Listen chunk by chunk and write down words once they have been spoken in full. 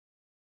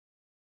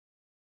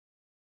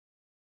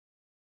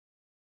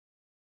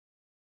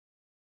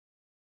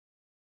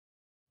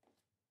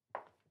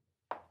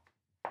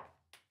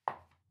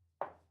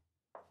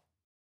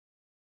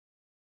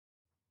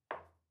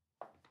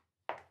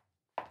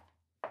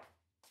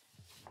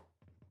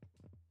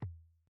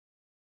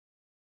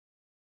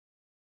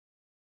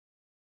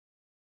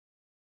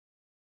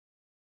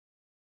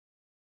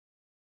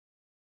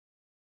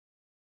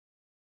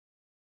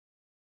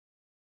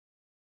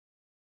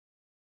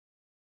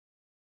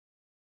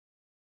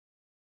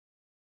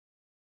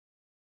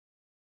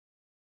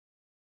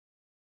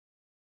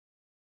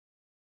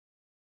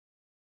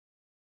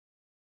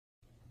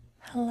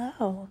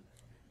Hello,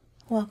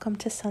 welcome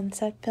to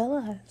Sunset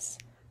Villas,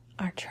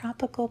 our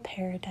tropical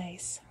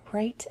paradise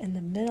right in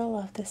the middle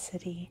of the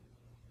city.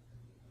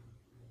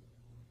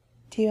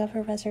 Do you have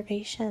a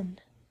reservation?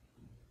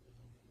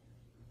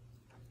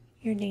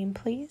 Your name,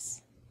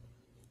 please?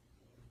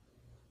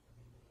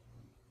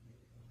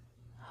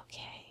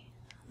 Okay,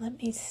 let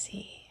me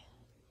see.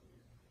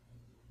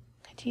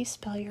 Could you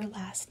spell your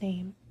last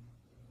name?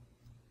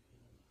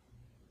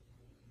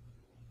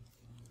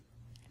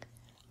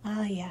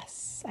 Ah,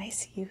 yes, I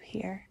see you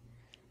here.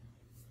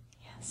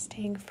 Yeah,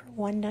 staying for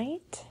one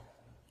night.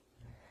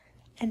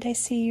 And I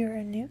see you're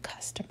a new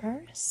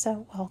customer,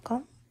 so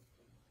welcome.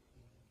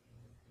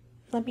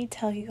 Let me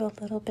tell you a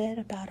little bit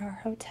about our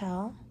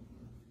hotel.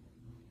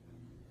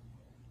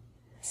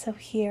 So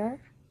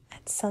here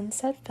at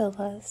Sunset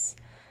Villas,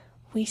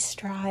 we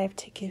strive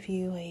to give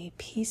you a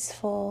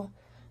peaceful,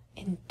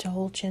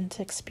 indulgent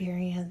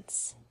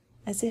experience,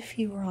 as if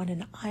you were on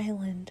an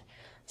island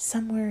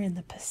somewhere in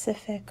the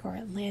Pacific or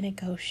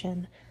Atlantic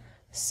Ocean,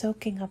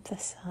 soaking up the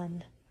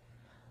sun,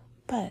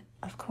 but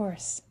of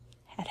course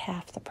at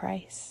half the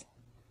price.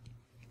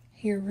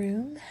 Your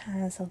room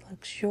has a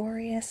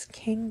luxurious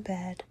king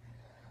bed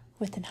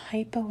with an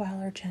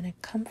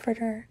hypoallergenic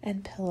comforter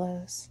and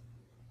pillows.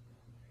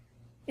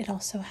 It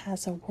also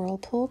has a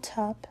whirlpool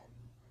tub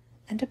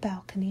and a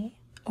balcony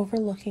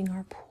overlooking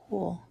our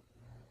pool.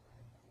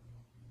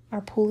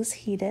 Our pool is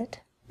heated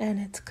and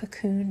it's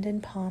cocooned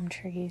in palm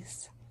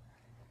trees.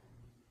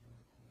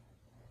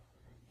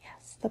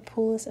 Yes, the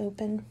pool is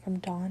open from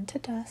dawn to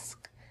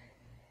dusk.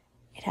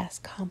 It has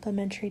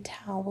complimentary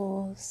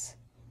towels,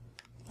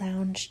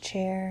 lounge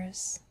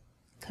chairs,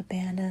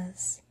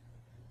 cabanas,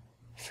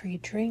 free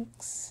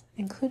drinks,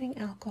 including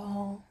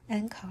alcohol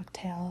and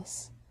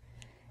cocktails,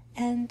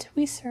 and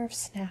we serve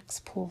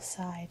snacks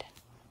poolside.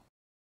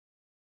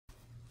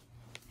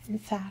 In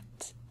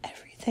fact,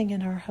 everything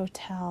in our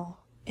hotel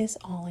is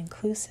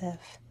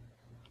all-inclusive.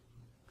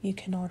 You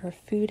can order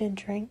food and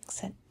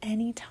drinks at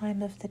any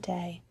time of the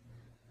day,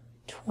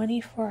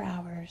 24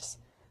 hours,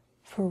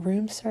 for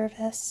room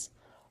service,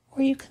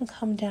 or you can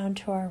come down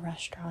to our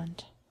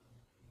restaurant.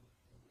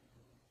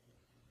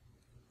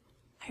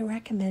 I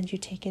recommend you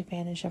take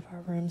advantage of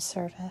our room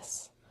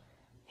service.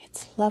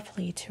 It's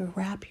lovely to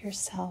wrap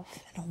yourself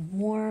in a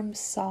warm,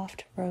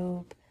 soft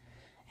robe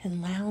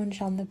and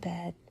lounge on the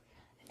bed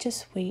and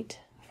just wait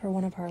for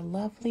one of our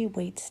lovely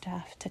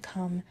waitstaff to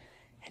come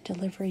and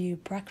deliver you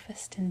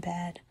breakfast in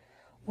bed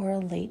or a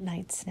late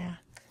night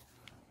snack.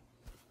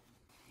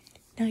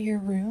 Now your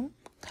room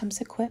comes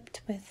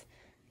equipped with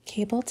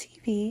cable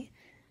TV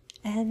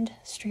and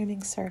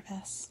streaming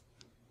service.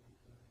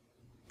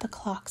 The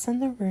clocks in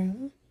the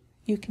room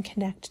you can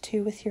connect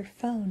to with your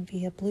phone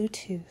via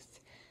Bluetooth.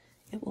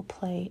 It will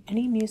play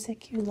any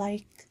music you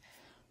like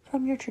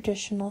from your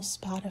traditional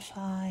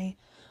Spotify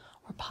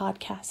or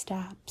podcast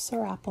apps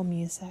or Apple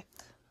Music.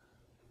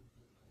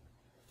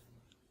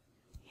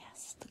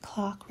 Yes, the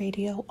clock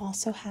radio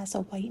also has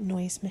a white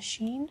noise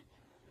machine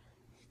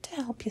to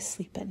help you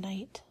sleep at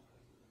night.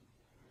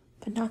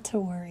 But not to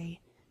worry,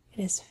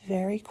 it is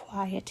very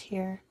quiet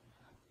here.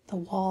 The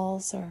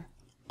walls are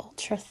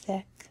ultra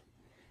thick,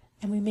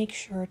 and we make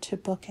sure to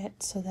book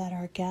it so that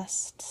our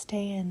guests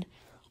stay in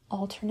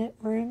alternate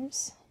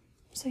rooms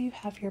so you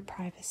have your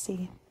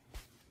privacy.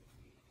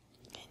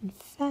 In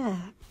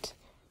fact,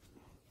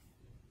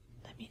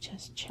 let me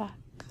just check.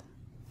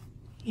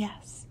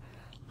 Yes,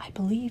 I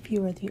believe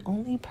you are the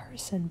only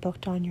person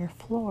booked on your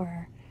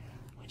floor,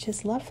 which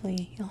is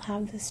lovely. You'll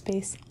have the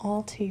space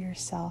all to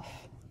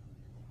yourself.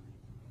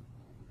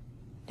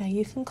 Now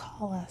you can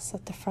call us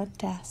at the front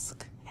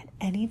desk at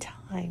any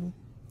time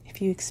if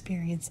you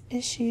experience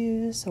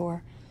issues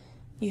or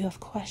you have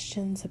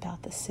questions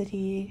about the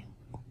city,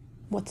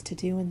 what's to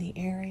do in the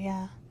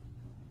area.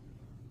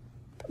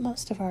 But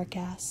most of our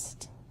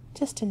guests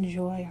just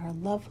enjoy our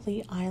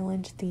lovely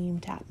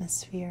island-themed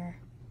atmosphere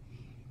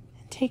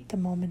and take the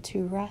moment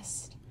to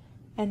rest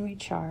and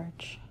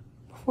recharge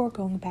before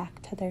going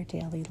back to their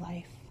daily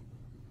life.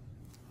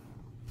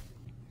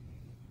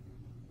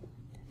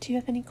 Do you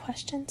have any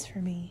questions for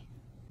me?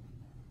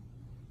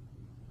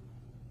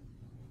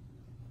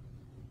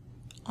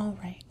 All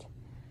right.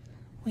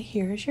 Well,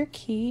 here's your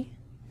key.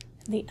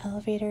 The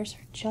elevators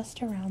are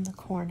just around the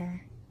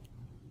corner.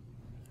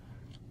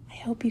 I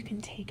hope you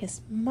can take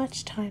as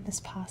much time as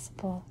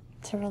possible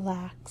to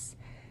relax,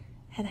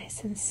 and I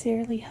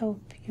sincerely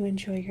hope you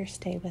enjoy your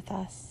stay with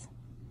us.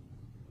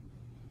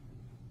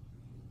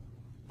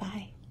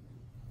 Bye.